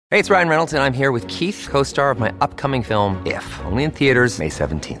Hey, it's Ryan Reynolds, and I'm here with Keith, co-star of my upcoming film, If, only in theaters May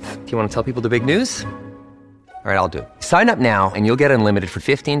 17th. Do you want to tell people the big news? All right, I'll do it. Sign up now and you'll get unlimited for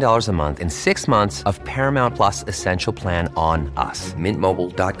 $15 a month and 6 months of Paramount Plus Essential Plan on us.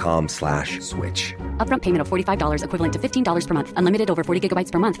 MintMobile.com/switch. Upfront payment of $45 equivalent to $15 per month. Unlimited over 40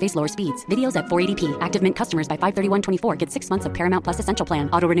 gigabytes per month. Face lower speeds. Videos at 480p. Active Mint customers by 531.24 get 6 months of Paramount Plus Essential Plan.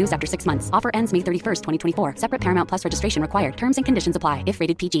 Auto renews after 6 months. Offer ends May 31st, 2024. Separate Paramount Plus registration required. Terms and conditions apply if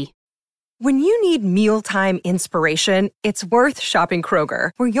rated PG. When you need mealtime inspiration, it's worth shopping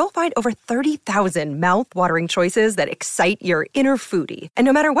Kroger, where you'll find over 30,000 mouth-watering choices that excite your inner foodie. And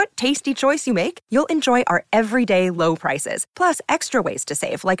no matter what tasty choice you make, you'll enjoy our everyday low prices, plus extra ways to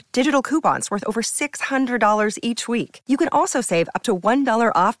save, like digital coupons worth over $600 each week. You can also save up to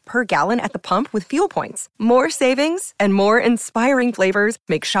 $1 off per gallon at the pump with fuel points. More savings and more inspiring flavors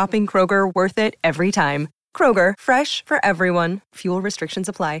make shopping Kroger worth it every time. Kroger, fresh for everyone. Fuel restrictions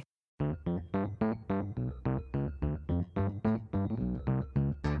apply.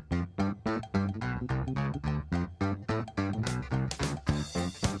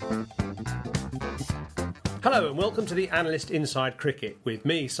 Hello and welcome to the Analyst Inside Cricket with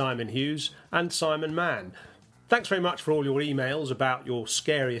me, Simon Hughes, and Simon Mann. Thanks very much for all your emails about your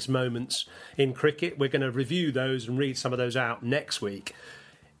scariest moments in cricket. We're going to review those and read some of those out next week.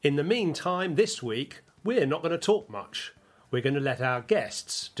 In the meantime, this week, we're not going to talk much. We're going to let our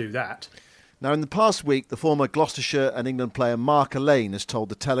guests do that. Now, in the past week, the former Gloucestershire and England player Mark Alleyne has told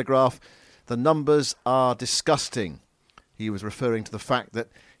The Telegraph the numbers are disgusting. He was referring to the fact that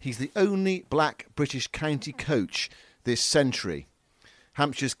he's the only black British county coach this century.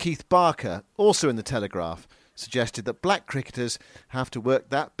 Hampshire's Keith Barker, also in The Telegraph, suggested that black cricketers have to work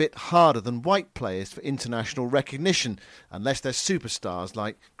that bit harder than white players for international recognition, unless they're superstars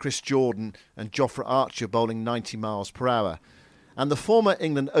like Chris Jordan and Jofra Archer bowling 90 miles per hour. And the former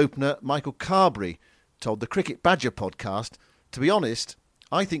England opener Michael Carberry told the Cricket Badger podcast, to be honest,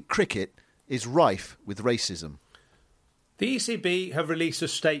 I think cricket is rife with racism. The ECB have released a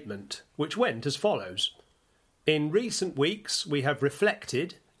statement which went as follows. In recent weeks, we have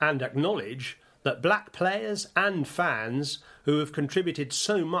reflected and acknowledged that black players and fans who have contributed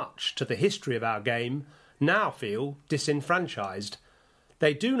so much to the history of our game now feel disenfranchised.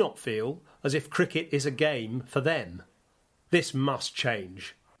 They do not feel as if cricket is a game for them. This must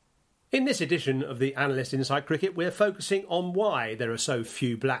change. In this edition of the Analyst Inside Cricket, we're focusing on why there are so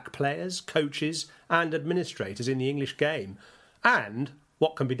few black players, coaches and administrators in the English game, and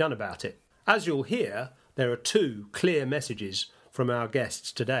what can be done about it. As you'll hear, there are two clear messages from our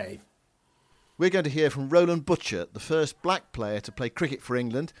guests today. We're going to hear from Roland Butcher, the first black player to play cricket for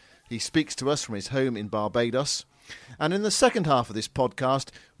England. He speaks to us from his home in Barbados. And in the second half of this podcast,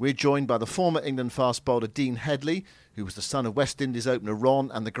 we're joined by the former England fast bowler Dean Headley, who was the son of West Indies opener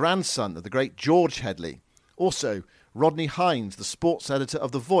Ron and the grandson of the great George Headley. Also, Rodney Hines, the sports editor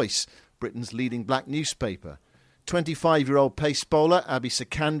of The Voice, Britain's leading black newspaper. 25-year-old pace bowler Abi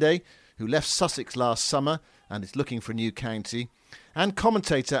Sekande, who left Sussex last summer and is looking for a new county. And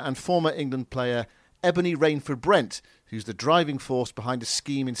commentator and former England player Ebony Rainford-Brent, who's the driving force behind a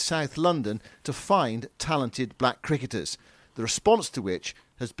scheme in South London to find talented black cricketers, the response to which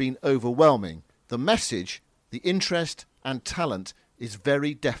has been overwhelming. The message, the interest and talent is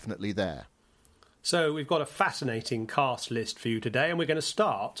very definitely there. So we've got a fascinating cast list for you today, and we're going to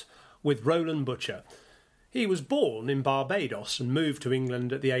start with Roland Butcher. He was born in Barbados and moved to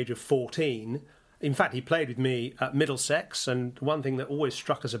England at the age of 14. In fact, he played with me at Middlesex, and one thing that always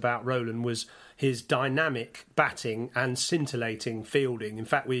struck us about Roland was his dynamic batting and scintillating fielding. In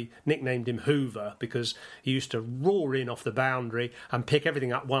fact, we nicknamed him Hoover because he used to roar in off the boundary and pick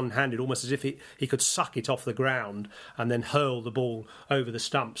everything up one-handed, almost as if he could suck it off the ground and then hurl the ball over the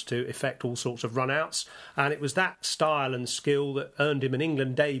stumps to effect all sorts of run-outs. And it was that style and skill that earned him an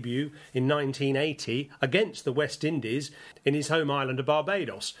England debut in 1980 against the West Indies in his home island of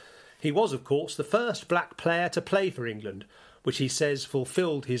Barbados. He was, of course, the first black player to play for England, which he says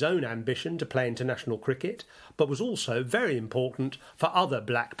fulfilled his own ambition to play international cricket, but was also very important for other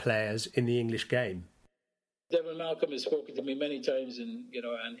black players in the English game. Devon Malcolm has spoken to me many times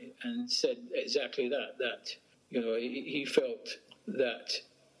and said exactly that he felt that,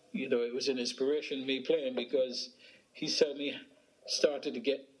 it was an inspiration, me playing, because he suddenly started to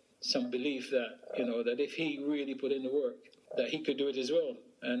get some belief that, that if he really put in the work, that he could do it as well.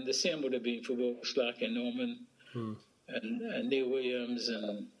 And the same would have been for both Slack and Norman and Neil Williams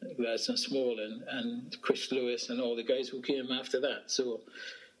and Gladstone Small and Chris Lewis and all the guys who came after that. So,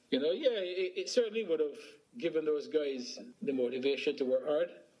 it certainly would have given those guys the motivation to work hard.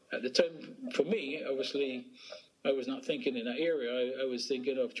 At the time, for me, obviously, I was not thinking in that area. I was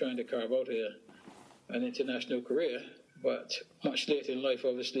thinking of trying to carve out an international career. But much later in life,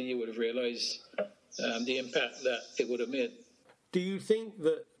 obviously, you would have realised the impact that it would have made. Do you think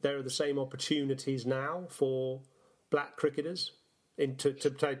that there are the same opportunities now for black cricketers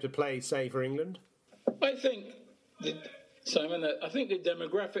to play, say, for England? I think, Simon, I think the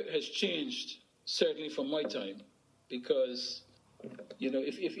demographic has changed, certainly from my time, because, you know,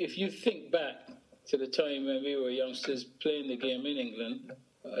 if you think back to the time when we were youngsters playing the game in England,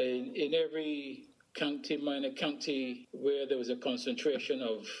 in every county, minor county, where there was a concentration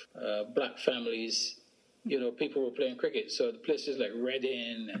of black families, you know, people were playing cricket. So the places like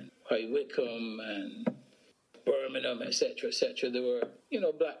Reading and High Wycombe and Birmingham, etc., there were, you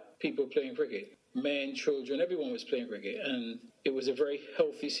know, black people playing cricket. Men, children, everyone was playing cricket. And it was a very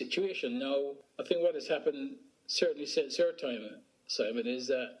healthy situation. Now, I think what has happened, certainly since our time, Simon, is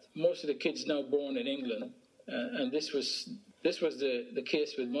that most of the kids now born in England, and this was the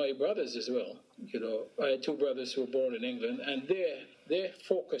case with my brothers as well. You know, I had two brothers who were born in England, and their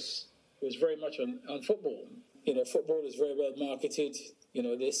focus was very much on football. You know, football is very well marketed. You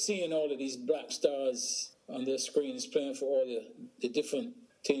know, they're seeing all of these black stars on their screens playing for all the different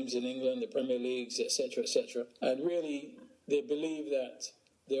teams in England, the Premier Leagues, etc., etc. And really, they believe that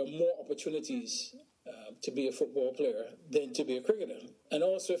there are more opportunities to be a football player than to be a cricketer. And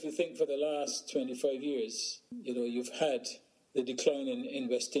also, if you think for the last 25 years, you know, you've had the decline in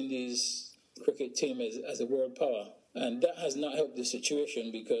West Indies cricket team as a world power. And that has not helped the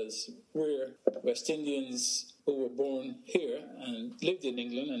situation, because we're West Indians who were born here and lived in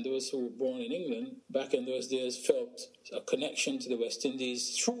England, and those who were born in England back in those days felt a connection to the West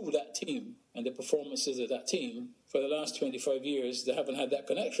Indies through that team and the performances of that team. For the last 25 years, they haven't had that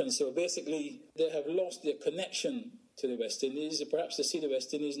connection. So basically, they have lost their connection to the West Indies. Perhaps they see the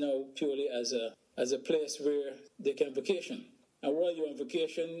West Indies now purely as a place where they can vacation. And while you're on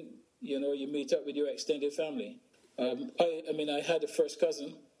vacation, you know, you meet up with your extended family. I had a first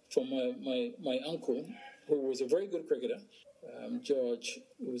cousin from my uncle, who was a very good cricketer, George,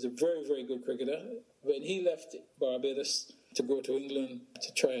 who was a very, very good cricketer. When he left Barbados to go to England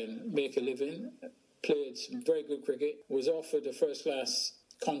to try and make a living, played some very good cricket, was offered a first-class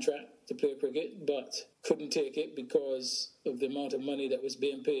contract to play cricket, but couldn't take it because of the amount of money that was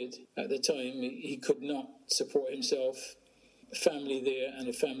being paid at the time. He could not support himself, family there and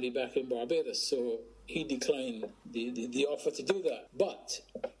a family back in Barbados, so he declined the offer to do that. But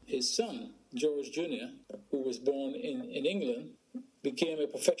his son, George Jr., who was born in England, became a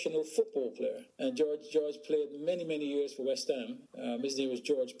professional football player. And George played many, many years for West Ham. His name was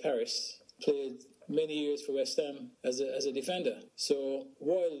George Paris. Played many years for West Ham as a defender. So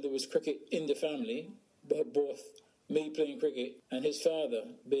while there was cricket in the family, but both me playing cricket and his father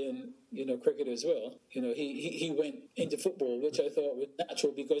being, you know, cricketer as well, you know, he went into football, which I thought was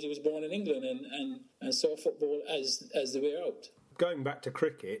natural because he was born in England and saw football as the way out. Going back to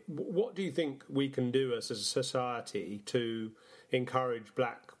cricket, what do you think we can do as a society to encourage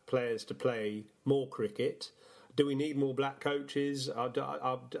black players to play more cricket? Do we need more black coaches?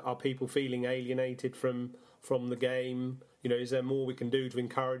 Are people feeling alienated from the game? You know, is there more we can do to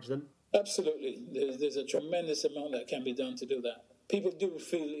encourage them? Absolutely. There's a tremendous amount that can be done to do that. People do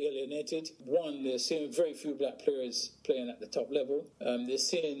feel alienated. One, they're seeing very few black players playing at the top level. They're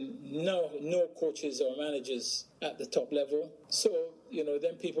seeing no coaches or managers at the top level. So, you know,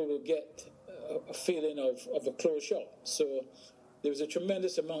 then people will get a feeling of a closed shop. So there's a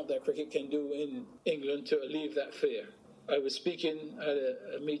tremendous amount that cricket can do in England to alleviate that fear. I was speaking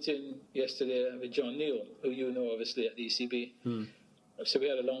at a meeting yesterday with John Neal, who you know obviously at the ECB. So we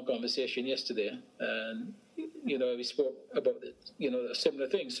had a long conversation yesterday, and, you know, we spoke about, you know, a similar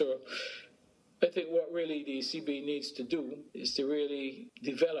thing. So I think what really the ECB needs to do is to really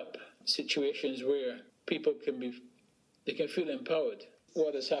develop situations where people can feel empowered.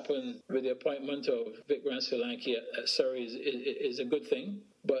 What has happened with the appointment of Vikram Solanki at Surrey is a good thing,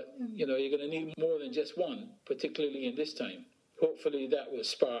 but, you know, you're going to need more than just one, particularly in this time. Hopefully that will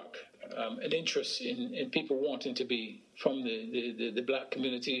spark an interest in people wanting to be from the black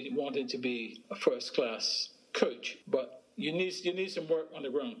community, wanting to be a first-class coach. But you need some work on the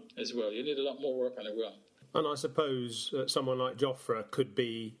ground as well. You need a lot more work on the ground. And I suppose someone like Jofra could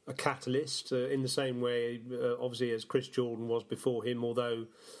be a catalyst in the same way, obviously, as Chris Jordan was before him, although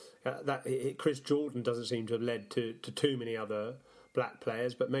Chris Jordan doesn't seem to have led to too many other black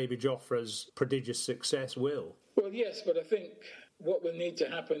players, but maybe Jofra's prodigious success will. Well, yes, but I think what will need to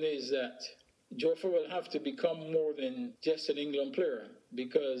happen is that Jofra will have to become more than just an England player,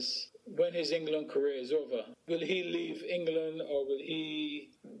 because when his England career is over, will he leave England, or will he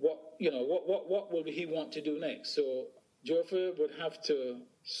what will he want to do next? So Joffre would have to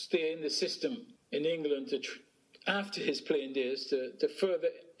stay in the system in England after his playing days to further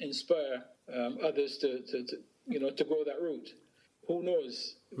inspire others to go that route. Who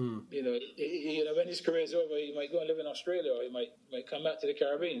knows? When his career is over, he might go and live in Australia, or he might come back to the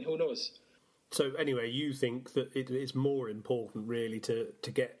Caribbean. Who knows? So anyway, you think that it's more important really to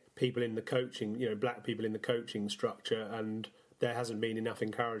get people in the coaching, black people in the coaching structure, and there hasn't been enough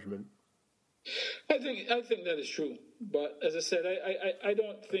encouragement? I think that is true, but as I said, I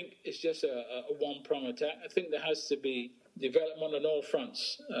don't think it's just a one-prong attack. I think there has to be development on all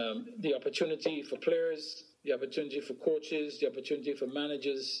fronts. The opportunity for players, the opportunity for coaches, the opportunity for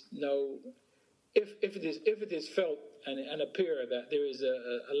managers. Now, if it is felt and appear that there is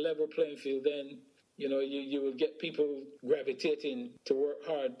a level playing field, then you will get people gravitating to work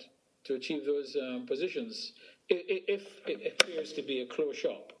hard to achieve those positions. If it appears to be a closed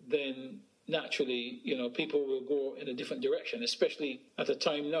shop, then naturally, people will go in a different direction, especially at a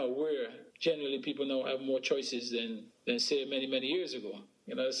time now where generally people now have more choices than say, many, many years ago.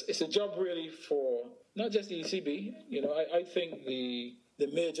 It's a job really for not just the ECB. I think the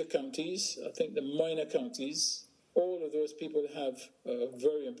major counties, I think the minor counties, all of those people have a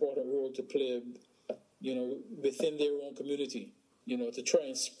very important role to play, within their own community, to try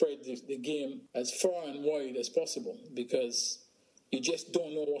and spread the game as far and wide as possible, because you just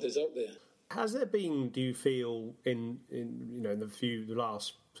don't know what is out there. Has there been, do you feel, in the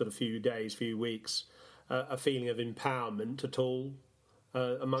last sort of few days, few weeks, a feeling of empowerment at all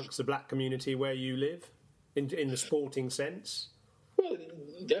amongst the black community where you live, in the sporting sense? Well,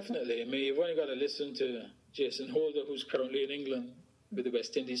 definitely. I mean, you've only got to listen to Jason Holder, who's currently in England with the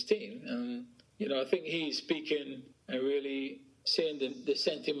West Indies team, and I think he's speaking and really saying the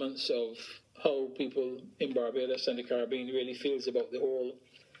sentiments of how people in Barbados and the Caribbean really feels about the whole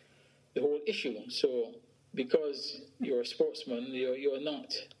issue. So, because you're a sportsman, you're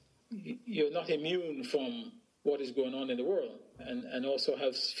not immune from what is going on in the world, and also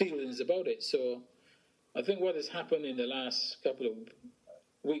have feelings about it. So, I think what has happened in the last couple of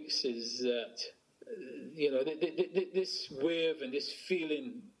weeks is that this wave and this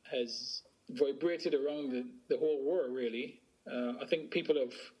feeling has vibrated around the whole world. Really, I think people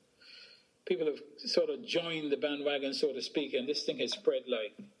have sort of joined the bandwagon, so to speak, and this thing has spread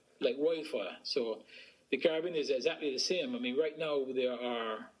like wildfire. So the Caribbean is exactly the same. I mean, right now there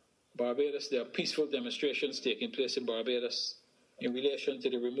are peaceful demonstrations taking place in Barbados in relation to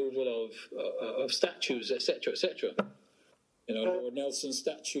the removal of statues, etc., etc. Lord Nelson's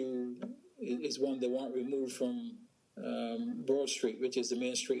statue is one they want removed from Broad Street, which is the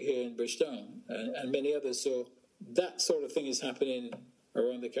main street here in Bridgetown, and many others. So that sort of thing is happening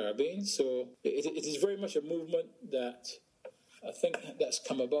around the Caribbean. So it is very much a movement that I think that's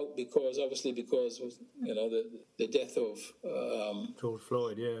come about because of the death of George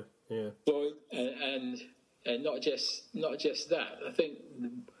Floyd, yeah. Floyd, and not just that. I think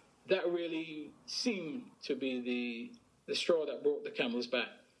that really seemed to be the straw that broke the camel's back.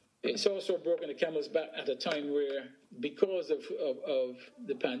 It's also broken the camel's back at a time where, because of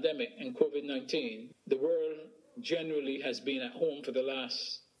the pandemic and COVID-19, the world generally has been at home for the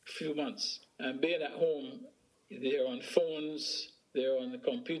last few months. And being at home, they're on phones, they're on the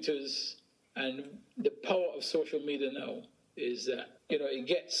computers, and the power of social media now is that, it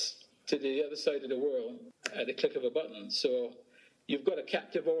gets to the other side of the world at the click of a button. So you've got a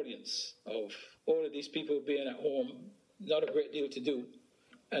captive audience of all of these people being at home, not a great deal to do,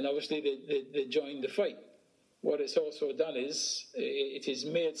 and obviously they joined the fight. What it's also done is it has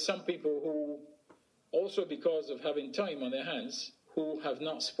made some people who, also because of having time on their hands, who have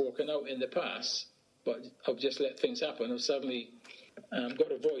not spoken out in the past, but have just let things happen, have suddenly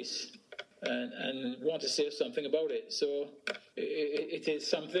got a voice and want to say something about it. So it is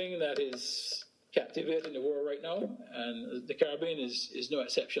something that is captivating the world right now, and the Caribbean is no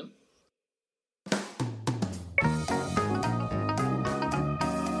exception.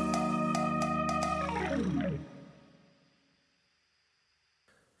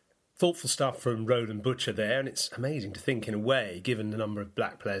 Thoughtful stuff from Roland Butcher there, and it's amazing to think, in a way, given the number of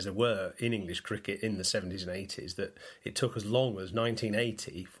black players there were in English cricket in the 70s and 80s, that it took as long as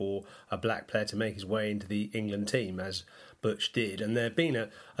 1980 for a black player to make his way into the England team, as Butch did. And there have been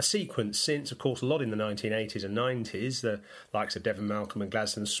a sequence since, of course, a lot in the 1980s and 90s, the likes of Devon Malcolm and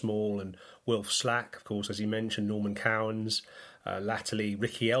Gladstone Small and Wilf Slack, of course, as he mentioned, Norman Cowans, latterly,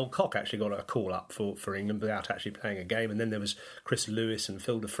 Ricky Elcock actually got a call-up for England without actually playing a game. And then there was Chris Lewis and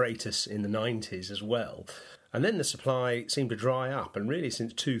Phil de Freitas in the 90s as well. And then the supply seemed to dry up. And really,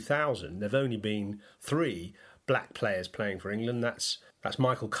 since 2000, there have only been 3 black players playing for England. That's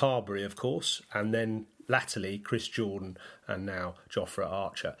Michael Carberry, of course, and then latterly Chris Jordan and now Jofra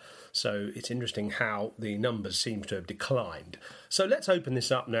Archer. So it's interesting how the numbers seem to have declined. So let's open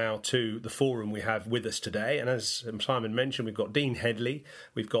this up now to the forum we have with us today. And as Simon mentioned, we've got Dean Headley,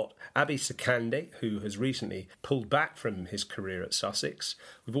 we've got Abi Sakande, who has recently pulled back from his career at Sussex.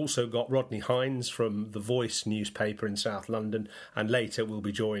 We've also got Rodney Hines from The Voice newspaper in South London, and later we'll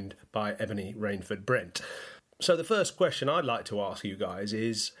be joined by Ebony Rainford-Brent. So the first question I'd like to ask you guys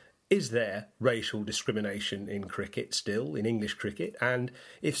is there racial discrimination in cricket still, in English cricket? And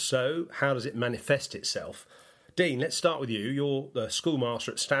if so, how does it manifest itself? Dean, let's start with you. You're the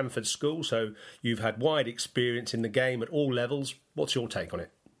schoolmaster at Stamford School, so you've had wide experience in the game at all levels. What's your take on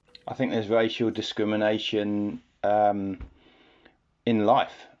it? I think there's racial discrimination in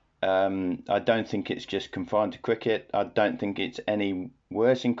life. I don't think it's just confined to cricket. I don't think it's any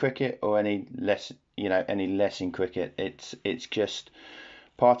worse in cricket or any less in cricket. It's just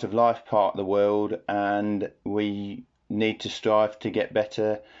part of life, part of the world, and we need to strive to get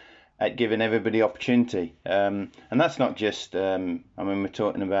better at giving everybody opportunity. And that's not just, we're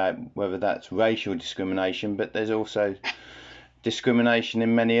talking about whether that's racial discrimination, but there's also discrimination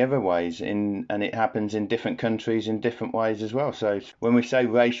in many other ways, and it happens in different countries in different ways as well. So when we say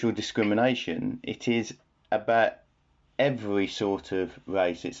racial discrimination, it is about every sort of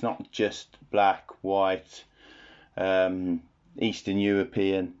race. It's not just black, white, Eastern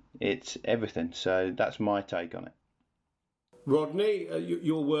European, it's everything. So that's my take on it. Rodney,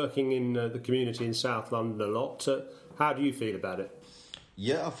 you're working in the community in South London a lot. How do you feel about it?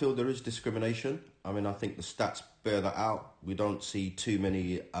 Yeah, I feel there is discrimination. I mean, I think the stats bear that out. We don't see too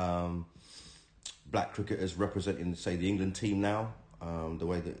many black cricketers representing, say, the England team now, the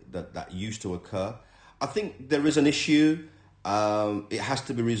way that used to occur. I think there is an issue. It has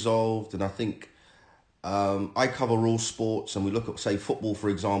to be resolved, and I think I cover all sports, and we look at, say, football, for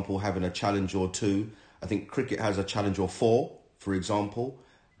example, having a challenge or 2. I think cricket has a challenge or 4, for example.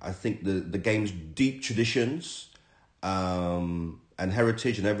 I think the game's deep traditions and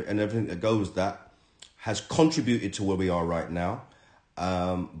heritage and everything that goes that has contributed to where we are right now.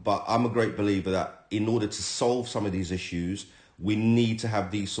 But I'm a great believer that in order to solve some of these issues, we need to have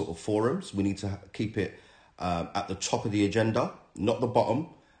these sort of forums. We need to keep it at the top of the agenda, not the bottom.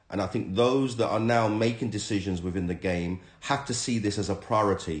 And I think those that are now making decisions within the game have to see this as a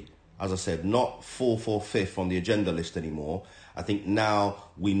priority. As I said, not 4th or 5th on the agenda list anymore. I think now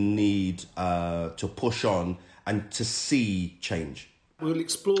we need to push on and to see change. We'll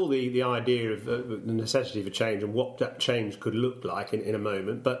explore the idea of the necessity for change and what that change could look like in a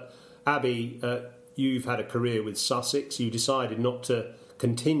moment. But Abi, you've had a career with Sussex. You decided not to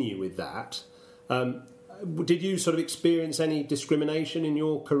continue with that. Did you sort of experience any discrimination in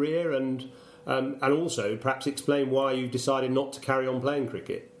your career, and also perhaps explain why you decided not to carry on playing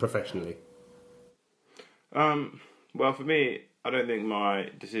cricket professionally? Well, for me, I don't think my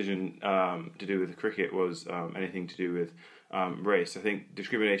decision to do with cricket was anything to do with race. I think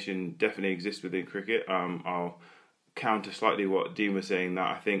discrimination definitely exists within cricket. I'll counter slightly what Dean was saying,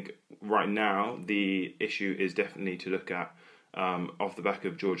 that I think right now the issue is definitely to look at off the back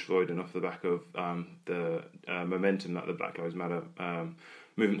of George Floyd and off the back of the momentum that the Black Lives Matter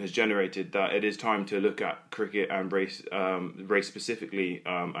movement has generated, that it is time to look at cricket and race specifically,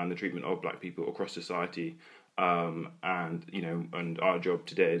 and the treatment of black people across society. And our job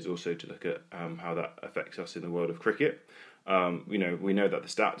today is also to look at how that affects us in the world of cricket. We know that the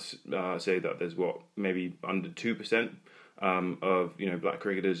stats say that there's maybe under 2% of black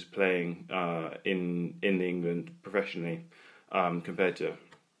cricketers playing in England professionally, compared to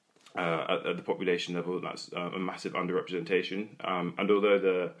at the population level. That's a massive underrepresentation. And although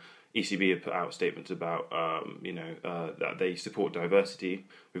the ECB have put out statements about that they support diversity,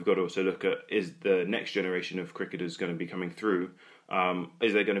 we've got to also look at, is the next generation of cricketers going to be coming through?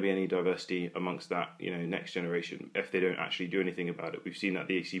 Is there going to be any diversity amongst that next generation if they don't actually do anything about it? We've seen that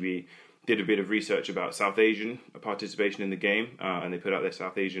the ECB did a bit of research about South Asian participation in the game, and they put out their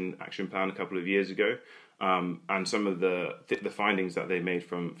South Asian Action Plan a couple of years ago. And some of the findings that they made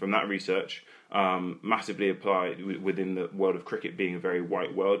from that research massively applied within the world of cricket being a very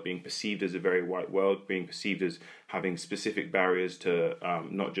white world, being perceived as a very white world, being perceived as having specific barriers to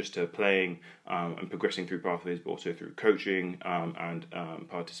not just to playing and progressing through pathways, but also through coaching and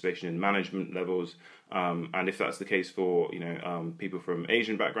participation in management levels. And if that's the case for people from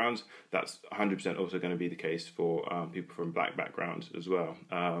Asian backgrounds, that's 100% also going to be the case for people from black backgrounds as well.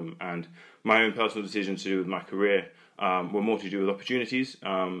 And my own personal decisions to do with my career were more to do with opportunities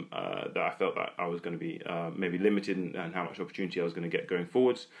that I felt that I was going to be maybe limited in how much opportunity I was going to get going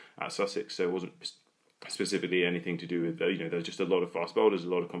forwards at Sussex. So it wasn't specifically anything to do with there's just a lot of fast bowlers, a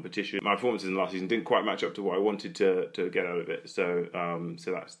lot of competition. My performances in the last season didn't quite match up to what I wanted to get out of it. So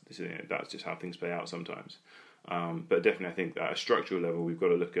that's just how things play out sometimes. But definitely, I think at a structural level, we've got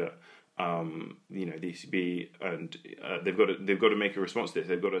to look at the ECB, and they've got to make a response to this.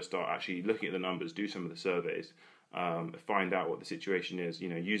 They've got to start actually looking at the numbers, do some of the surveys, find out what the situation is.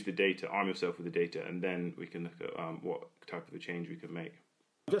 Use the data, arm yourself with the data, and then we can look at what type of a change we can make.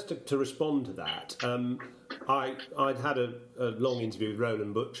 Just to respond to that, I'd had a long interview with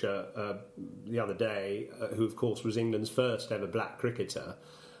Roland Butcher the other day, who of course was England's first ever black cricketer,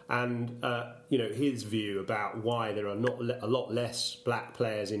 and his view about why there are not a lot less black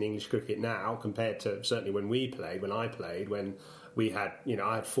players in English cricket now compared to certainly when I played, when we had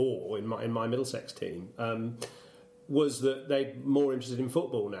I had 4 in my Middlesex team, was that they're more interested in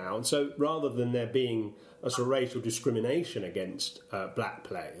football now, and so rather than there being a sort of racial discrimination against black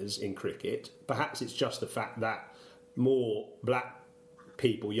players in cricket, perhaps it's just the fact that more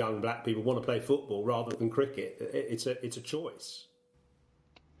young black people, want to play football rather than cricket. It's a choice.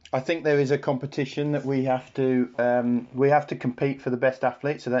 I think there is a competition that we have to compete for the best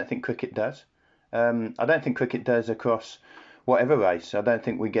athletes. I don't think cricket does. I don't think cricket does across whatever race. I don't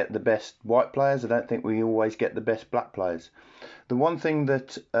think we get the best white players. I don't think we always get the best black players. The one thing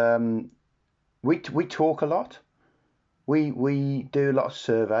that we talk a lot. We do a lot of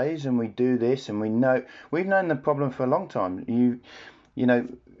surveys, and we do this, and we've known the problem for a long time.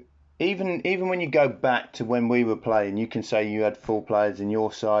 Even when you go back to when we were playing, you can say you had 4 players in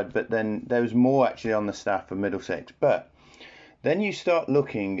your side, but then there was more actually on the staff for Middlesex. But then you start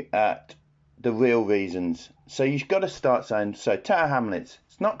looking at the real reasons. So you've got to start saying, so Tower Hamlets,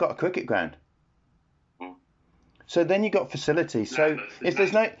 it's not got a cricket ground. So then you've got facilities. So if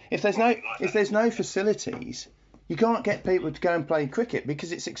there's no facilities, you can't get people to go and play cricket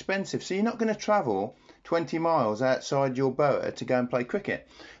because it's expensive. So you're not going to travel 20 miles outside your borough to go and play cricket.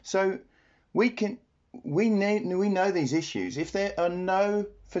 So we know these issues. If there are no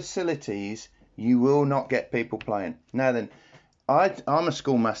facilities, you will not get people playing. Now then, I'm a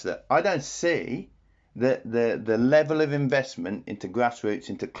schoolmaster. I don't see the level of investment into grassroots,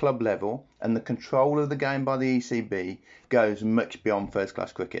 into club level, and the control of the game by the ECB goes much beyond first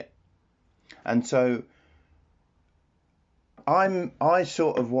class cricket. And so I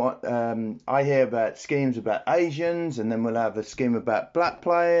hear about schemes about Asians, and then we'll have a scheme about black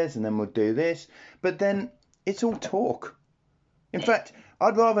players, and then we'll do this. But then it's all talk. In fact,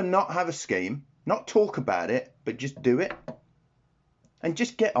 I'd rather not have a scheme, not talk about it, but just do it. And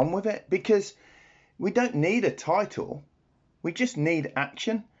just get on with it, because we don't need a title. We just need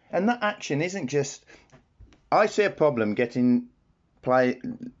action. And that action isn't just... I see a problem getting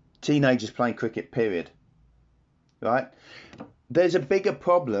teenagers playing cricket, period. Right? There's a bigger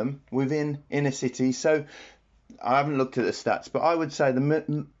problem within inner cities. So I haven't looked at the stats, but I would say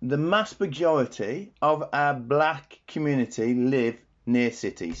the mass majority of our black community live near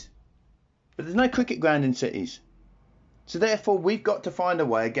cities. But there's no cricket ground in cities. So therefore, we've got to find a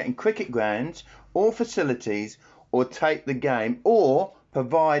way of getting cricket grounds or facilities, or take the game, or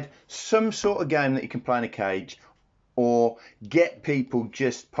provide some sort of game that you can play in a cage, or get people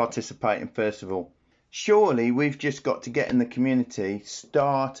just participating first of all. Surely we've just got to get in the community,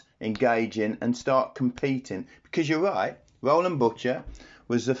 start engaging and start competing. Because you're right, Roland Butcher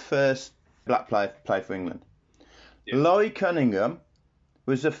was the first black player to play for England. Yeah. Laurie Cunningham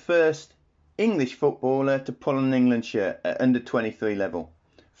was the first English footballer to pull an England shirt at under 23 level,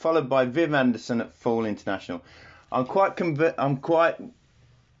 followed by Viv Anderson at full international. I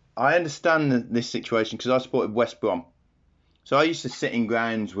understand this situation because I supported West Brom. So I used to sit in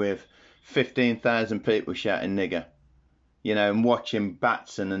grounds with 15,000 people shouting nigger, and watching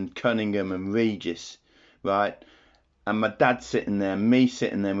Batson and Cunningham and Regis, right? And my dad sitting there, me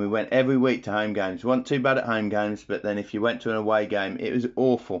sitting there, and we went every week to home games. We weren't too bad at home games, but then if you went to an away game, it was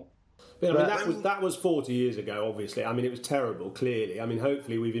awful. But, that was 40 years ago, obviously. I mean, it was terrible, clearly. I mean,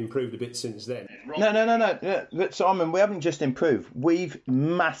 hopefully we've improved a bit since then. No. But Simon, we haven't just improved. We've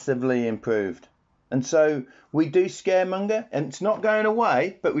massively improved. And so we do scaremonger, and it's not going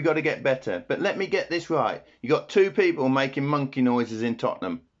away, but we've got to get better. But let me get this right. You got 2 people making monkey noises in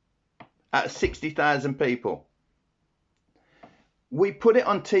Tottenham out of 60,000 people. We put it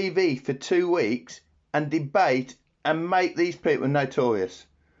on TV for 2 weeks and debate and make these people notorious.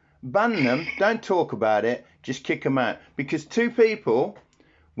 Ban them, don't talk about it, just kick them out. Because 2 people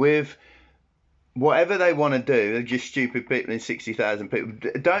with whatever they want to do, they're just stupid people in 60,000 people.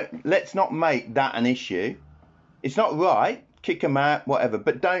 Let's not make that an issue. It's not right. Kick them out, whatever.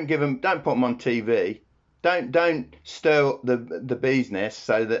 But don't put them on TV. Don't stir up the bee's nest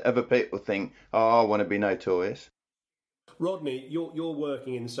so that other people think, oh, I want to be notorious. Rodney, you're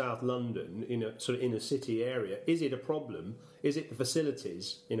working in South London, in a sort of inner city area. Is it a problem? Is it the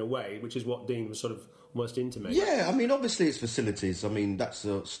facilities, in a way, which is what Dean was sort of almost intimating? Yeah, I mean, obviously it's facilities. I mean, that's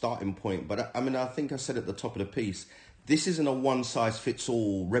a starting point. But I mean, I think I said at the top of the piece, this isn't a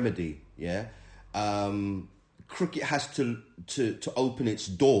one-size-fits-all remedy, yeah? Cricket has to open its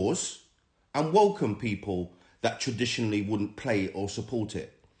doors and welcome people that traditionally wouldn't play or support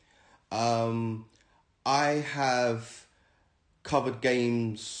it. I have covered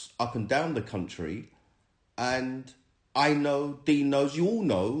games up and down the country, and I know, Dean knows, you all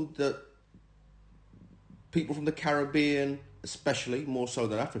know that people from the Caribbean, especially, more so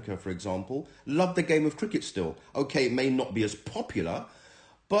than Africa, for example, love the game of cricket still. Okay, it may not be as popular,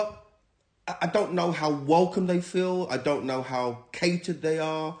 but I don't know how welcome they feel. I don't know how catered they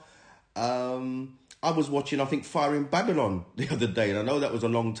are. I was watching, I think, Fire in Babylon the other day, and I know that was a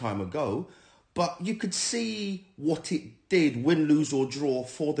long time ago, but you could see what it did, win, lose or draw,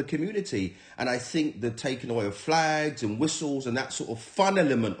 for the community. And I think the taking away of flags and whistles and that sort of fun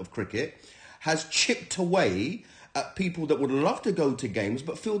element of cricket has chipped away at people that would love to go to games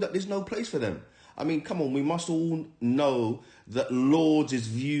but feel that there's no place for them. I mean, come on, we must all know that Lords is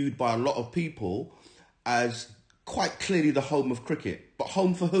viewed by a lot of people as quite clearly the home of cricket. But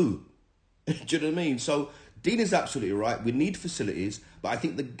home for who? Do you know what I mean? So Dean is absolutely right. We need facilities, but I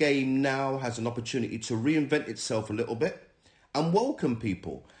think the game now has an opportunity to reinvent itself a little bit and welcome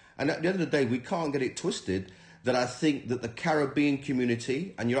people. And at the end of the day, we can't get it twisted that I think that the Caribbean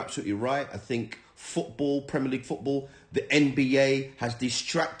community, and you're absolutely right, I think football, Premier League football, the NBA has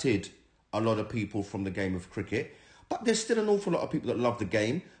distracted a lot of people from the game of cricket. But there's still an awful lot of people that love the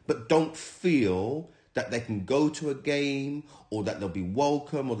game, but don't feel that they can go to a game or that they'll be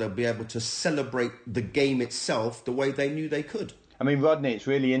welcome or they'll be able to celebrate the game itself the way they knew they could. I mean, Rodney, it's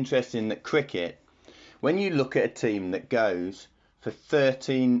really interesting that cricket, when you look at a team that goes for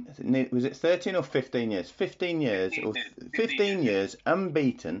 13, was it 13 or 15 years? 15 years, or 15 years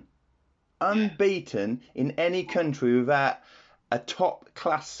unbeaten in any country without a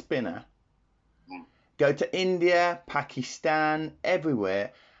top-class spinner. Go to India, Pakistan,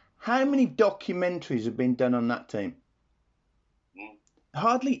 everywhere. How many documentaries have been done on that team?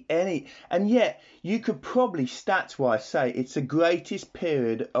 Hardly any. And yet, you could probably, stats-wise, say it's the greatest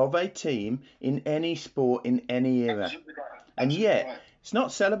period of a team in any sport, in any era. And yet, it's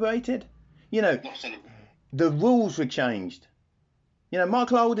not celebrated. You know, the rules were changed. You know,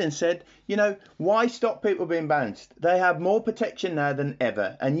 Michael Oldham said, you know, why stop people being bounced? They have more protection now than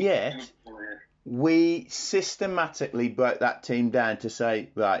ever. And yet, we systematically broke that team down to say,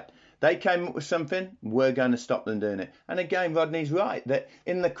 right, they came up with something, we're going to stop them doing it. And again, Rodney's right, that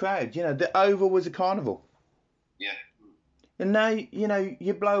in the crowd, you know, the Oval was a carnival. Yeah. And now, you know,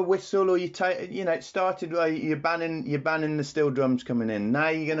 you blow a whistle or you take, you know, it started where you're banning the steel drums coming in. Now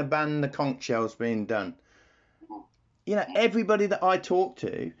you're going to ban the conch shells being done. You know, everybody that I talk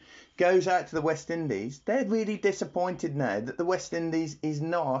to goes out to the West Indies. They're really disappointed now that the West Indies is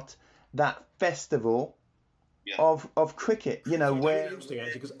not that festival of cricket, you know, where... It's interesting,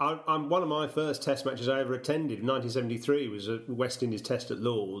 actually, because I'm one of my first Test matches I ever attended in 1973 was a West Indies Test at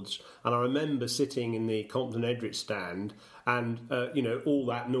Lords, and I remember sitting in the Compton Edrich stand and, you know, all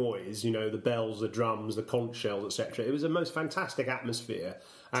that noise, you know, the bells, the drums, the conch shells, etc. It was a most fantastic atmosphere,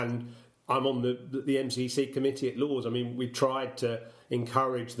 and I'm on the MCC committee at Lords. I mean, we tried to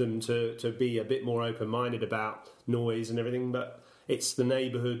encourage them to be a bit more open-minded about noise and everything, but it's the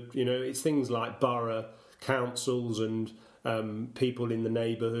neighbourhood, you know, it's things like borough councils and people in the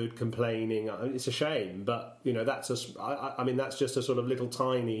neighbourhood complaining. It's a shame, but you know that's I mean that's just a sort of little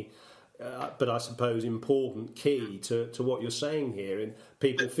tiny, but I suppose important key to what you're saying here. And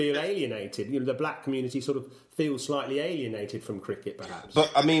people feel alienated. You know, the black community sort of feels slightly alienated from cricket, perhaps.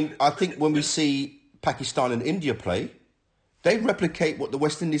 But I mean, I think when we see Pakistan and India play, they replicate what the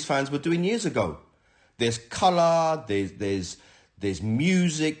West Indies fans were doing years ago. There's colour, there's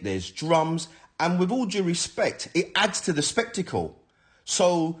music, there's drums. And with all due respect, it adds to the spectacle.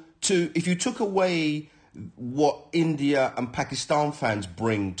 So if you took away what India and Pakistan fans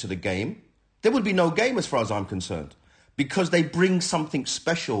bring to the game, there would be no game as far as I'm concerned, because they bring something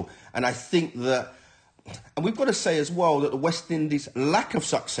special. And I think that, and we've got to say as well that the West Indies' lack of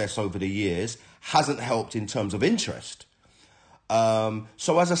success over the years hasn't helped in terms of interest.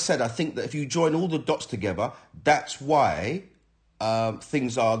 So as I said, I think that if you join all the dots together, that's why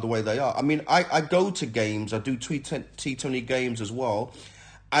things are the way they are. I mean, I go to games, I do T20 games as well,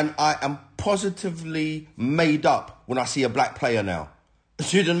 and I am positively made up when I see a black player now.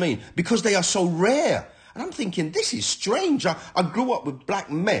 Do you know what I mean? Because they are so rare. And I'm thinking, this is strange. I grew up with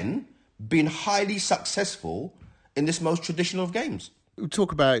black men being highly successful in this most traditional of games. We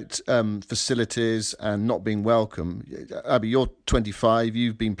talk about facilities and not being welcome. Abby, you're 25.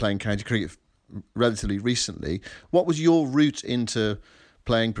 You've been playing county cricket relatively recently. What was your route into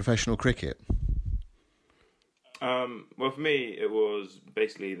playing professional cricket? Well, for me, it was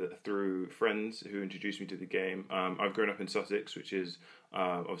basically through friends who introduced me to the game. I've grown up in Sussex, which is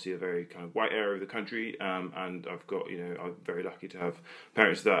obviously a very kind of white area of the country, and I've got, I'm very lucky to have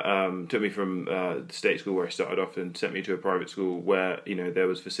parents that took me from the state school where I started off and sent me to a private school where, there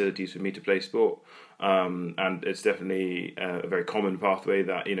was facilities for me to play sport. And it's definitely a very common pathway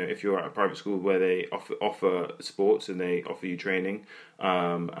that, if you're at a private school where they offer sports and they offer you training,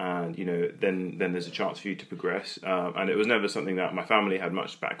 and, then there's a chance for you to progress. And it was never something that my family had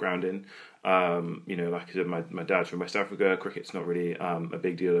much background in. Like I said, my dad's from West Africa. Cricket's not really a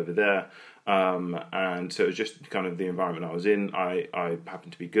big deal over there. And so it was just kind of the environment I was in. I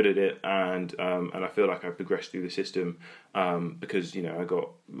happened to be good at it, and I feel like I progressed through the system because I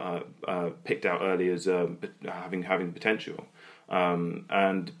got picked out early as having potential. But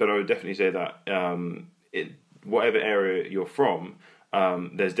I would definitely say that whatever area you're from,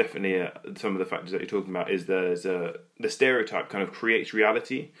 there's definitely some of the factors that you're talking about. Is the stereotype kind of creates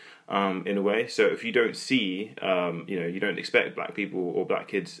reality in a way. So if you don't see, you don't expect black people or black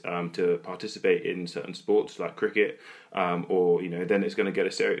kids to participate in certain sports like cricket, or then it's going to get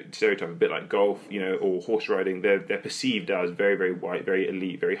a stereotype a bit like golf, or horse riding. They're perceived as very, very white, very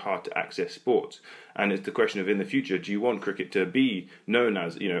elite, very hard to access sports. And it's the question of, in the future, do you want cricket to be known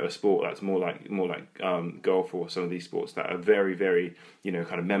as a sport that's more like golf or some of these sports that are very, very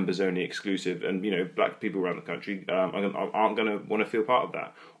kind of members only exclusive, and black people around the country aren't going to want to feel part of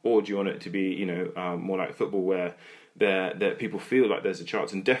that? Or do you want it to be more like football, where that people feel like there's a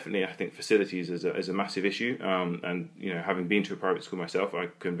chance? And definitely, I think facilities is a massive issue. And having been to a private school myself, I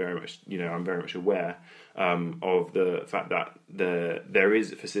can very much I'm very much aware of the fact that there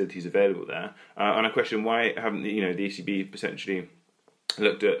is facilities available there. And I question, why haven't the ECB potentially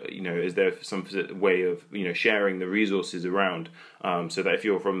looked at, is there some way of sharing the resources around, so that if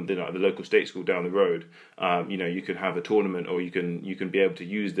you're from the local state school down the road, you can have a tournament, or you can be able to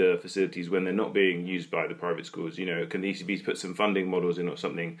use the facilities when they're not being used by the private schools. Can the ECB put some funding models in or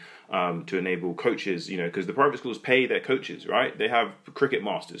something to enable coaches? Because the private schools pay their coaches, right? They have cricket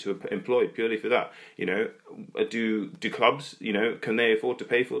masters who are employed purely for that. Do clubs, can they afford to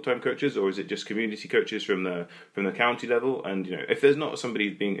pay full-time coaches, or is it just community coaches from the county level? And if there's not somebody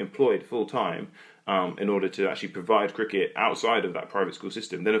being employed full-time in order to actually provide cricket outside of that private school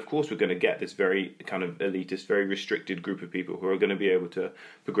system, then of course we're going to get this very kind of elitist, very restricted group of people who are going to be able to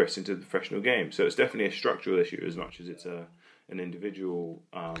progress into the professional game. So it's definitely a structural issue as much as it's an individual.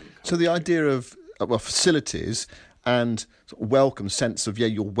 So the idea of facilities and sort of welcome, sense of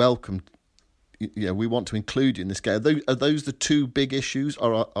you're welcome. We want to include you in this game. Are those the two big issues,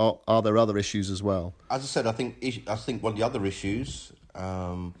 or are there other issues as well? As I said, I think one of the other issues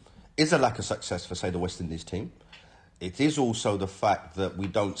is a lack of success for, say, the West Indies team. It is also the fact that we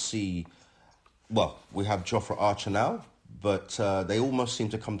don't see... Well, we have Jofra Archer now, but they almost seem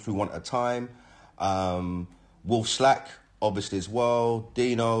to come through one at a time. Wolf Slack, obviously, as well.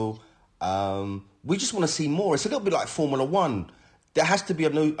 Dino. We just want to see more. It's a little bit like Formula One. There has to be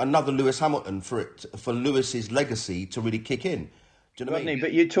another Lewis Hamilton for Lewis's legacy to really kick in. Do you know what I mean?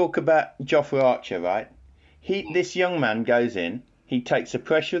 But you talk about Jofra Archer, right? This young man goes in, he takes the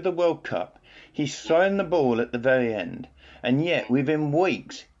pressure of the World Cup, he's throwing the ball at the very end, and yet within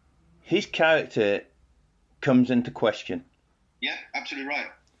weeks, his character comes into question. Yeah, absolutely right.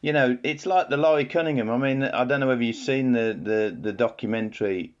 It's like the Laurie Cunningham. I mean, I don't know whether you've seen the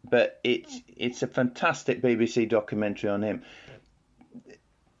documentary, but it's a fantastic BBC documentary on him.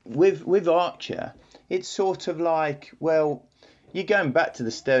 With Archer, it's sort of like, well, you're going back to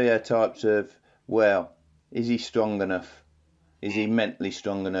the stereotypes of, well, is he strong enough? Is he mentally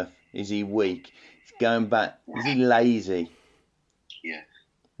strong enough? Is he weak? It's going back. Is he lazy? Yeah.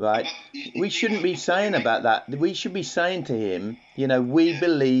 right? We shouldn't be saying about that. We should be saying to him, you know, we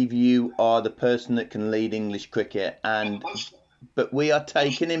believe you are the person that can lead English cricket, but we are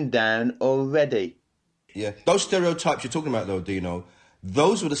taking him down already. Yeah, those stereotypes you're talking about, though, Dino,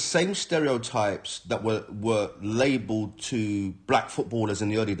 those were the same stereotypes that were labelled to black footballers in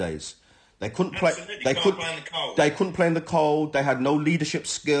the early days. They couldn't play. They couldn't play in the cold. They had no leadership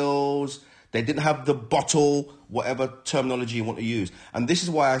skills. They didn't have the bottle, whatever terminology you want to use. And this is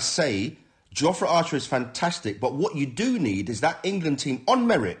why I say Jofra Archer is fantastic. But what you do need is that England team on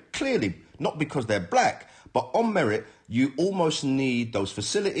merit, clearly, not because they're black, but on merit. You almost need those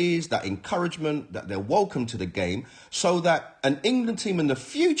facilities, that encouragement, that they're welcome to the game, so that an England team in the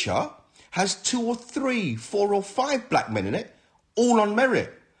future has 2 or 3, 4 or 5 black men in it, all on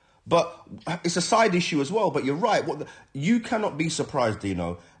merit. But it's a side issue as well. But you're right. You cannot be surprised,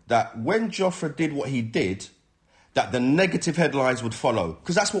 Dino, that when Jofra did what he did, that the negative headlines would follow.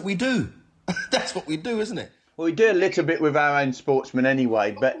 Because that's what we do. That's what we do, isn't it? Well, we do a little bit with our own sportsmen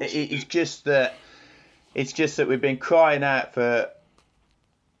anyway, but it's just that... It's just that we've been crying out for,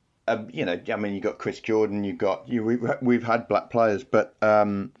 you know, I mean, you've got Chris Jordan, we've had black players, but,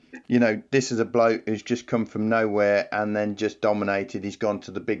 you know, this is a bloke who's just come from nowhere and then just dominated. He's gone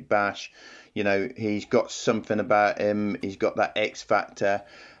to the Big Bash. You know, he's got something about him. He's got that X factor.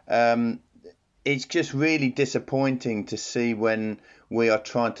 It's just really disappointing to see when we are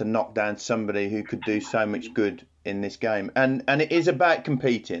trying to knock down somebody who could do so much good in this game. And it is about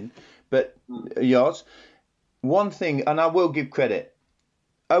competing. But, Yoz, one thing, and I will give credit,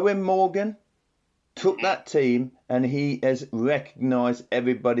 Owen Morgan took that team and he has recognised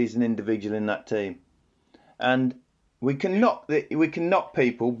everybody as an individual in that team. And we can knock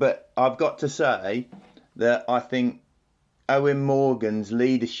people, but I've got to say that I think Owen Morgan's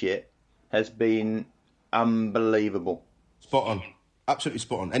leadership has been unbelievable. Spot on. Absolutely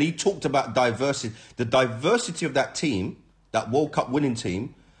spot on. And he talked about diversity. The diversity of that team, that World Cup winning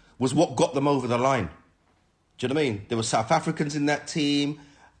team, was what got them over the line. Do you know what I mean? There were South Africans in that team,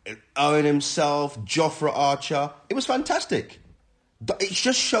 Owen himself, Jofra Archer. It was fantastic. It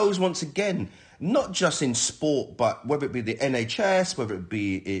just shows once again, not just in sport, but whether it be the NHS, whether it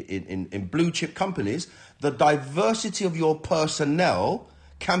be in blue chip companies, the diversity of your personnel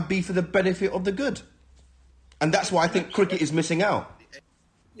can be for the benefit of the good. And that's why I think cricket is missing out.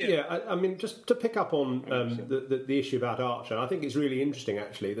 Yeah, I mean, just to pick up on the issue about Archer, I think it's really interesting,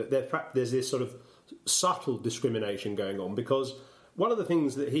 actually, that there's this sort of subtle discrimination going on, because one of the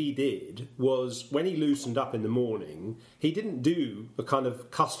things that he did was when he loosened up in the morning, he didn't do the kind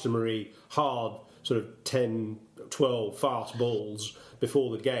of customary hard sort of 10, 12 fast balls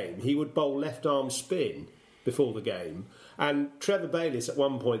before the game. He would bowl left-arm spin before the game. And Trevor Bayliss at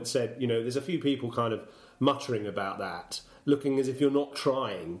one point said, you know, there's a few people kind of muttering about that, looking as if you're not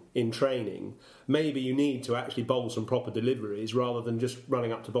trying in training. Maybe you need to actually bowl some proper deliveries rather than just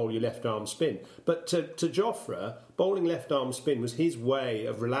running up to bowl your left-arm spin. But to Jofra, bowling left-arm spin was his way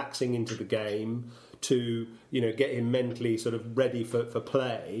of relaxing into the game, to, you know, get him mentally sort of ready for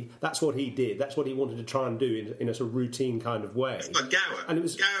play. That's what he did. That's what he wanted to try and do in a sort of routine kind of way. It's like Gower. And it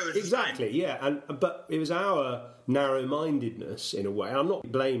was exactly, yeah. But it was our narrow-mindedness in a way. I'm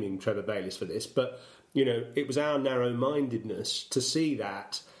not blaming Trevor Bayliss for this, but you know, it was our narrow-mindedness to see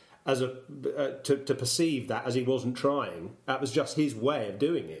that as to perceive that as he wasn't trying. That was just his way of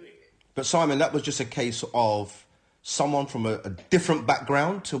doing it. But Simon, that was just a case of someone from a different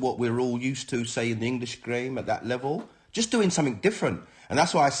background to what we're all used to, say, in the English game at that level, just doing something different. And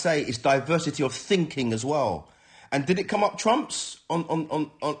that's why I say it's diversity of thinking as well. And did it come up trumps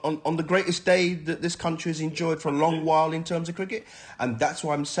on the greatest day that this country has enjoyed for a long while in terms of cricket? And that's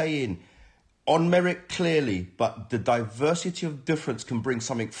why I'm saying, on merit, clearly, but the diversity of difference can bring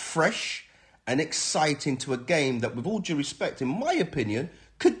something fresh and exciting to a game that, with all due respect, in my opinion,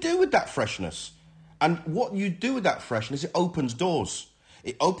 could do with that freshness. And what you do with that freshness, it opens doors.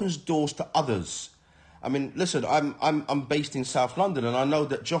 It opens doors to others. I mean, listen, I'm based in South London, and I know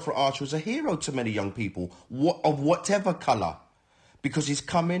that Jofra Archer is a hero to many young people, of whatever colour, because he's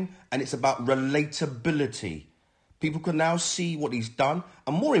coming and it's about relatability. People can now see what he's done,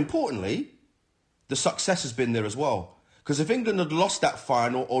 and more importantly, the success has been there as well. Because if England had lost that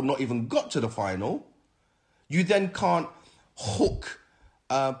final or not even got to the final, you then can't hook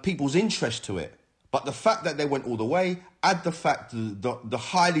people's interest to it. But the fact that they went all the way, add the fact the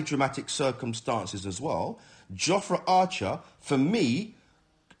highly dramatic circumstances as well, Jofra Archer, for me,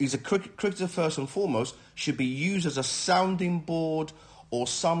 is a cricketer first and foremost, should be used as a sounding board or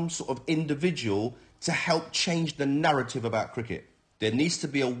some sort of individual to help change the narrative about cricket. There needs to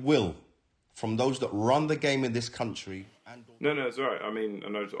be a will from those that run the game in this country. No, it's all right. I mean,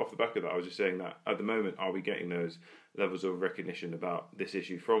 and off the back of that, I was just saying that at the moment, are we getting those levels of recognition about this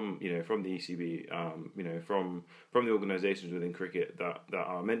issue from the ECB, from the organisations within cricket that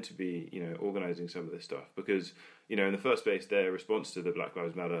are meant to be organising some of this stuff? Because in the first place, their response to the Black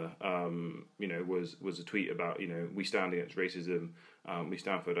Lives Matter was a tweet about we stand against racism, we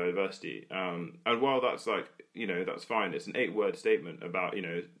stand for diversity, and while that's that's fine, it's an 8-word statement about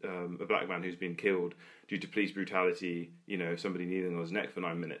a black man who's been killed due to police brutality, somebody kneeling on his neck for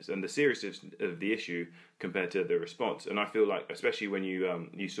 9 minutes, and the seriousness of the issue compared to the response. And I feel like, especially when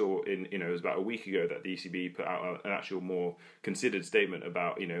you saw it was about a week ago that the ECB put out an actual more considered statement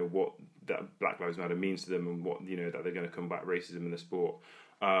about what that Black Lives Matter means to them and what that they're going to combat racism in the sport.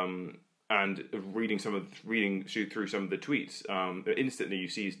 And reading through some of the tweets, instantly you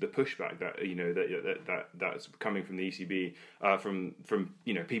see the pushback that that's coming from the ECB, from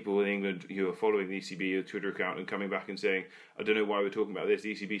people in England who are following the ECB Twitter account and coming back and saying, I don't know why we're talking about this.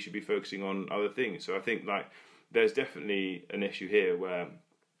 The ECB should be focusing on other things. So I think there's definitely an issue here where,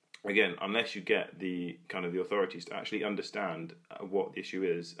 again, unless you get the authorities to actually understand what the issue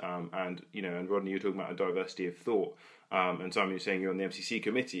is, and Rodney, you're talking about a diversity of thought. And Simon, you're saying you're on the MCC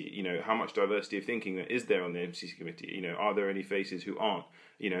committee. How much diversity of thinking is there on the MCC committee? Are there any faces who aren't,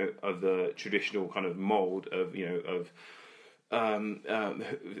 of the traditional kind of mould of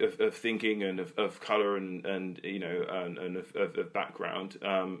thinking and of colour and of background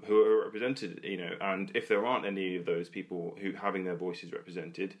who are represented? And if there aren't any of those people who having their voices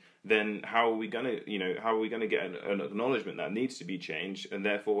represented, then how are we going to get an acknowledgement that needs to be changed, and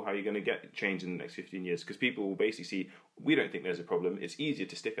therefore how are you going to get change in the next 15 years? Because people will basically see, we don't think there's a problem. It's easier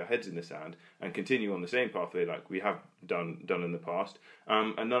to stick our heads in the sand and continue on the same pathway like we have done in the past,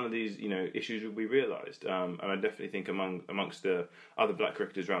 and none of these issues will be realised. And I definitely think amongst the other black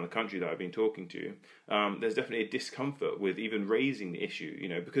cricketers around the country that I've been talking to, there's definitely a discomfort with even raising the issue.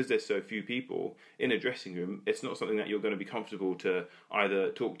 Because there's so few people in a dressing room, it's not something that you're going to be comfortable to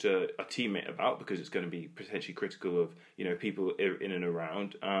either talk to a teammate about, because it's going to be potentially critical of people in and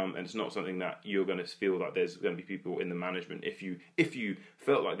around, and it's not something that you're going to feel like there's going to be people in the management. If you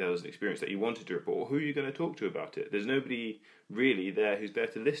felt like there was an experience that you wanted to report, who are you going to talk to about it? There's nobody really there who's there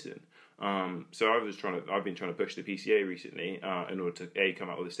to listen. So I've been trying to push the PCA recently in order to come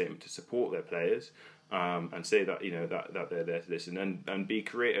out with a statement to support their players, and say that that they're there to listen, and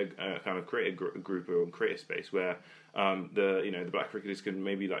create a group or create a space where the black cricketers can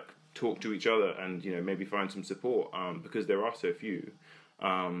maybe talk to each other and maybe find some support, because there are so few.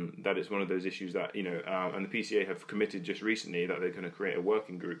 That it's one of those issues that and the PCA have committed just recently that they're going to create a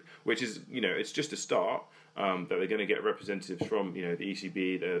working group, which is it's just a start. That they're going to get representatives from the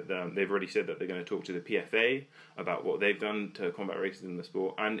ECB. They've already said that they're going to talk to the PFA about what they've done to combat racism in the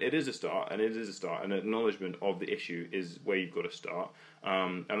sport, and it is a start. An acknowledgement of the issue is where you've got to start.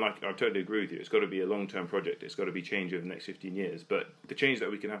 And I totally agree with you. It's got to be a long-term project. It's got to be change over the next 15 years. But the change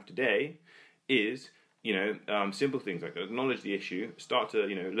that we can have today is simple things like acknowledge the issue, start to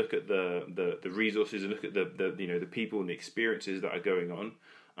look at the resources and look at the people and the experiences that are going on,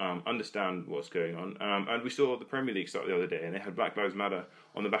 understand what's going on. And we saw the Premier League start the other day, and they had Black Lives Matter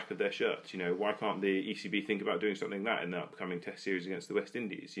on the back of their shirts. Why can't the ECB think about doing something like that in the upcoming Test series against the West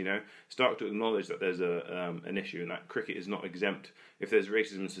Indies? Start to acknowledge that there's an issue, and that cricket is not exempt. If there's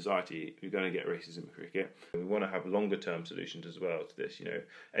racism in society, you're going to get racism in cricket. We want to have longer term solutions as well to this.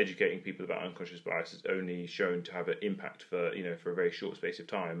 Educating people about unconscious bias is only shown to have an impact for a very short space of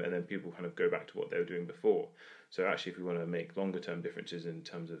time, and then people kind of go back to what they were doing before. So actually, if we want to make longer term differences in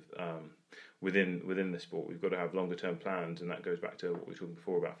terms of within the sport, we've got to have longer term plans, and that goes back to what we were talking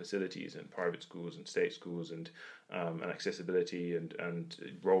before about facilities and private schools and state schools and accessibility and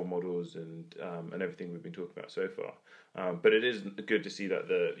role models and everything we've been talking about so far. But it is good to see that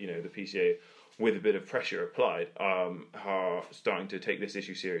the PCA, with a bit of pressure applied, are starting to take this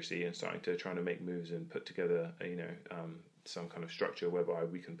issue seriously and starting to try to make moves and put together some kind of structure whereby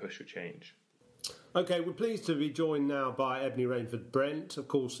we can push for change. OK, we're pleased to be joined now by Ebony Rainford-Brent, of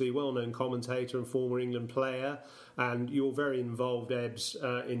course the well-known commentator and former England player, and you're very involved, Ebs,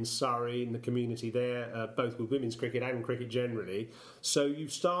 in Surrey, in the community there, both with women's cricket and cricket generally. So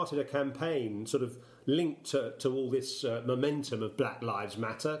you've started a campaign sort of linked to all this momentum of Black Lives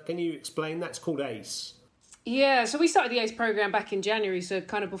Matter. Can you explain? That's called ACE. Yeah, so we started the ACE programme back in January, so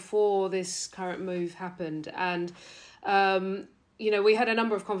kind of before this current move happened, and we had a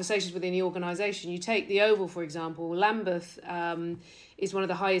number of conversations within the organisation. You take the Oval, for example. Lambeth is one of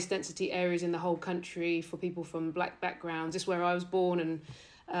the highest density areas in the whole country for people from black backgrounds. It's where I was born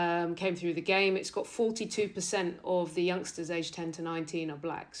and came through the game. It's got 42% of the youngsters aged 10 to 19 are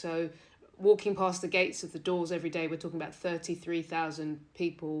black. So walking past the gates of the doors every day, we're talking about 33,000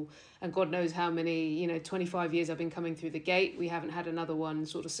 people, and God knows how many, 25 years I've been coming through the gate. We haven't had another one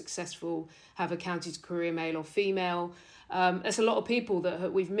sort of successful, have a county's career, male or female. That's a lot of people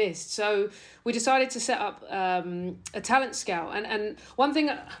that we've missed. So we decided to set up a talent scout. And one thing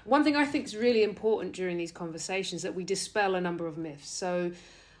I think is really important during these conversations, that we dispel a number of myths. So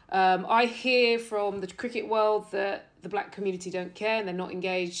I hear from the cricket world that the black community don't care and they're not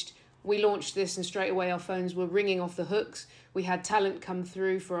engaged. We launched this and straight away our phones were ringing off the hooks. We had talent come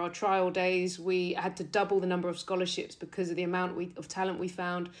through for our trial days. We had to double the number of scholarships because of the amount of talent we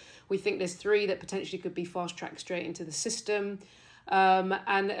found. We think there's 3 that potentially could be fast-tracked straight into the system.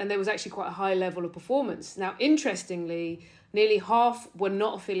 And there was actually quite a high level of performance. Now, interestingly, nearly half were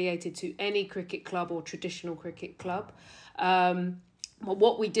not affiliated to any cricket club or traditional cricket club. But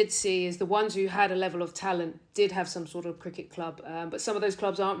what we did see is the ones who had a level of talent did have some sort of cricket club, but some of those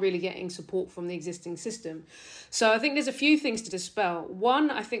clubs aren't really getting support from the existing system. So I think there's a few things to dispel.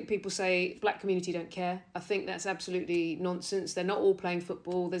 One, I think people say black community don't care. I think that's absolutely nonsense. They're not all playing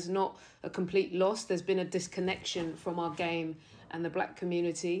football. There's not a complete loss. There's been a disconnection from our game and the black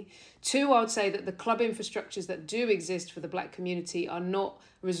community. 2, I would say that the club infrastructures that do exist for the black community are not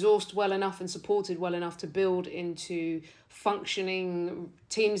resourced well enough and supported well enough to build into functioning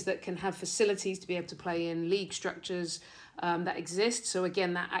teams that can have facilities to be able to play in, league structures that exist. So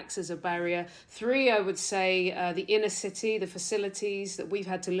again, that acts as a barrier. 3, I would say the inner city, the facilities that we've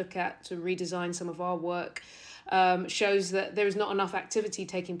had to look at to redesign some of our work, shows that there is not enough activity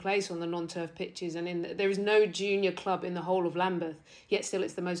taking place on the non-turf pitches, and there is no junior club in the whole of Lambeth, yet still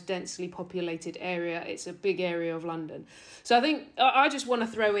it's the most densely populated area. It's a big area of London. So I think I just want to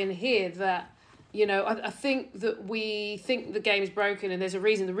throw in here that, I think that we think the game is broken, and there's a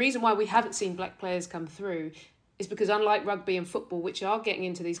reason. The reason why we haven't seen black players come through is because unlike rugby and football, which are getting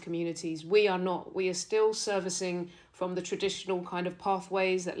into these communities, we are not. We are still servicing from the traditional kind of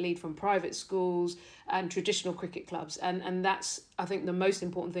pathways that lead from private schools and traditional cricket clubs. And that's, I think, the most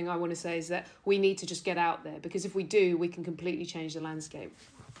important thing I want to say is that we need to just get out there, because if we do, we can completely change the landscape.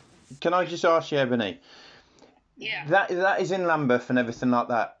 Can I just ask you, Ebony? Yeah. That is in Lambeth and everything like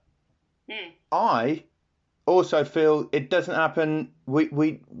that. I also feel it doesn't happen.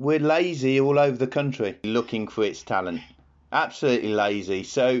 We're lazy all over the country looking for its talent. Absolutely lazy.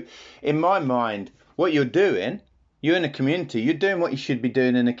 So in my mind, what you're doing, you're in a community, you're doing what you should be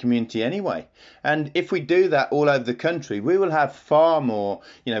doing in a community anyway. And if we do that all over the country, we will have far more.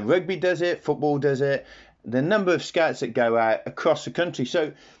 Rugby does it, football does it, the number of scouts that go out across the country.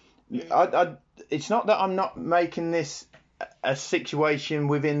 So it's not that I'm not making this a situation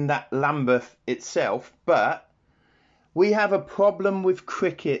within that Lambeth itself, but we have a problem with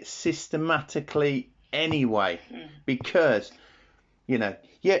cricket systematically anyway, because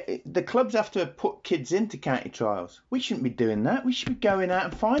the clubs have to put kids into county trials. We shouldn't be doing that. We should be going out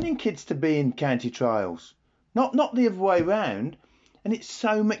and finding kids to be in county trials, not the other way round. And it's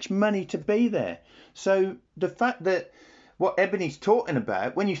so much money to be there. So the fact that what Ebony's talking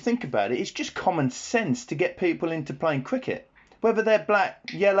about, when you think about it, it's just common sense to get people into playing cricket. Whether they're black,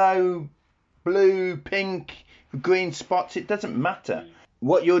 yellow, blue, pink, green spots, it doesn't matter.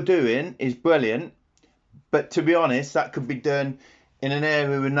 What you're doing is brilliant, but to be honest, that could be done in an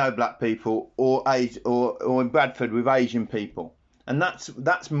area with no black people, or in Bradford with Asian people. And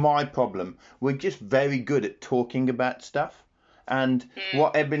that's my problem. We're just very good at talking about stuff. And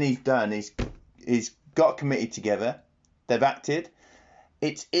what Ebony's done is got a committee together. They've acted.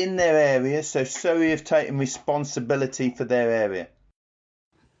 It's in their area, so Surrey have taken responsibility for their area.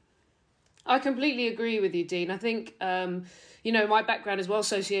 I completely agree with you, Dean. I think, my background as well,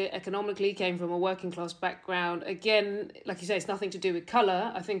 socioeconomically, came from a working class background. Again, like you say, it's nothing to do with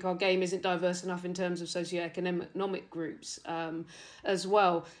colour. I think our game isn't diverse enough in terms of socioeconomic groups as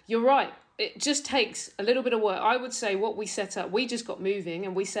well. You're right. It just takes a little bit of work. I would say what we set up, we just got moving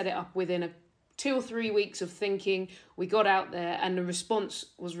and we set it up within 2 or 3 weeks of thinking. We got out there and the response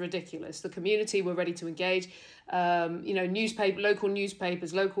was ridiculous. The community were ready to engage. Local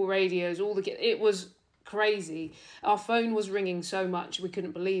newspapers, local radios, it was crazy. Our phone was ringing so much we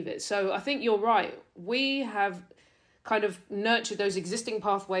couldn't believe it. So I think you're right. We have kind of nurtured those existing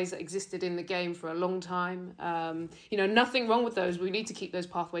pathways that existed in the game for a long time. Nothing wrong with those. We need to keep those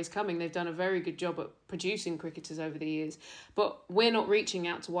pathways coming. They've done a very good job at producing cricketers over the years, but we're not reaching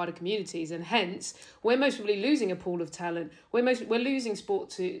out to wider communities, and hence we're mostly losing a pool of talent. We're losing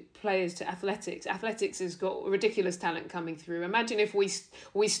sport to players to athletics. Athletics has got ridiculous talent coming through. Imagine if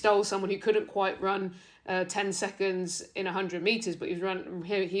we stole someone who couldn't quite run 10 seconds in 100 meters, but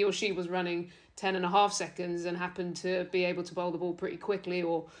he or she was running 10.5 seconds and happen to be able to bowl the ball pretty quickly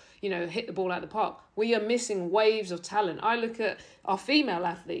or, hit the ball out of the park. We are missing waves of talent. I look at our female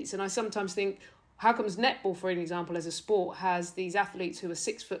athletes and I sometimes think, how comes netball, for an example, as a sport, has these athletes who are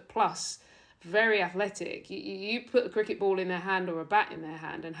 6 foot plus, very athletic? You put a cricket ball in their hand or a bat in their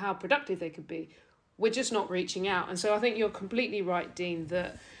hand and how productive they could be. We're just not reaching out. And so I think you're completely right, Dean,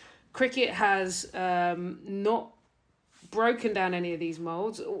 that cricket has not broken down any of these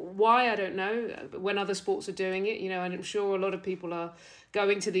moulds. Why, I don't know, when other sports are doing it, and I'm sure a lot of people are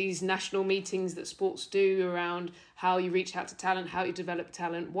going to these national meetings that sports do around how you reach out to talent, how you develop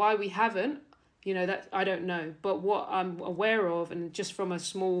talent. Why we haven't, that I don't know. But what I'm aware of, and just from a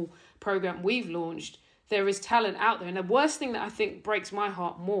small program we've launched, there is talent out there. And the worst thing that I think breaks my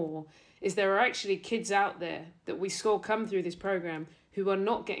heart more is there are actually kids out there that we saw come through this program who are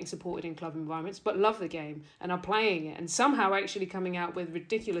not getting supported in club environments but love the game and are playing it and somehow actually coming out with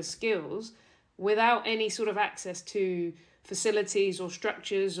ridiculous skills without any sort of access to facilities or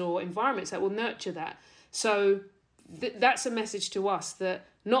structures or environments that will nurture that. So that's a message to us that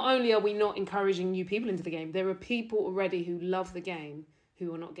not only are we not encouraging new people into the game, there are people already who love the game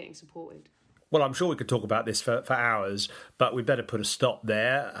who are not getting supported. Well, I'm sure we could talk about this for hours, but we'd better put a stop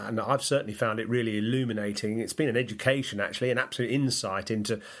there. And I've certainly found it really illuminating. It's been an education, actually, an absolute insight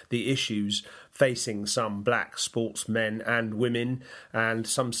into the issues facing some black sportsmen and women and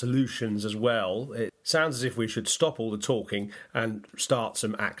some solutions as well. It sounds as if we should stop all the talking and start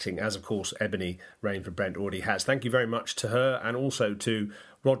some acting, as, of course, Ebony Rainford-Brent already has. Thank you very much to her and also to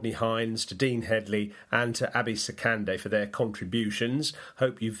Rodney Hines, to Dean Headley and to Abby Sakande for their contributions.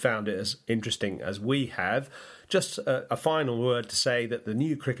 Hope you've found it as interesting as we have. Just a final word to say that the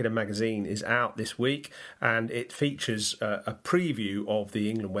new Cricketer magazine is out this week and it features a preview of the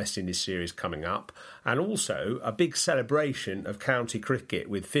England-West Indies series coming up and also a big celebration of county cricket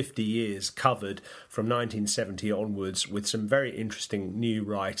with 50 years covered from 1970 onwards with some very interesting new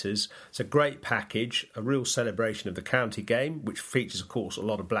writers. It's a great package, a real celebration of the county game, which features, of course, a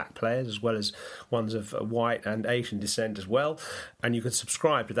lot of black players as well as ones of white and Asian descent as well. And you can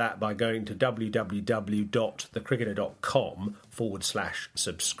subscribe to that by going to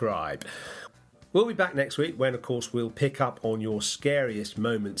www.thecricketer.com/subscribe. We'll be back next week when, of course, we'll pick up on your scariest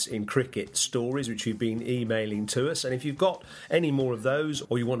moments in cricket stories, which you've been emailing to us. And if you've got any more of those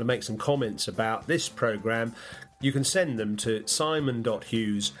or you want to make some comments about this programme, you can send them to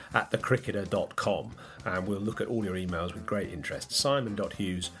simon.hughes@thecricketer.com and we'll look at all your emails with great interest.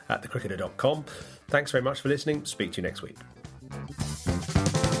 simon.hughes@thecricketer.com. Thanks very much for listening. Speak to you next week.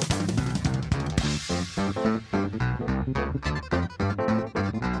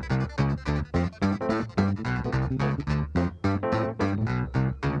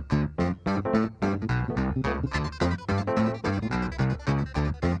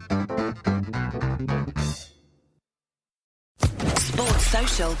 Sports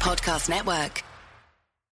Social Podcast Network.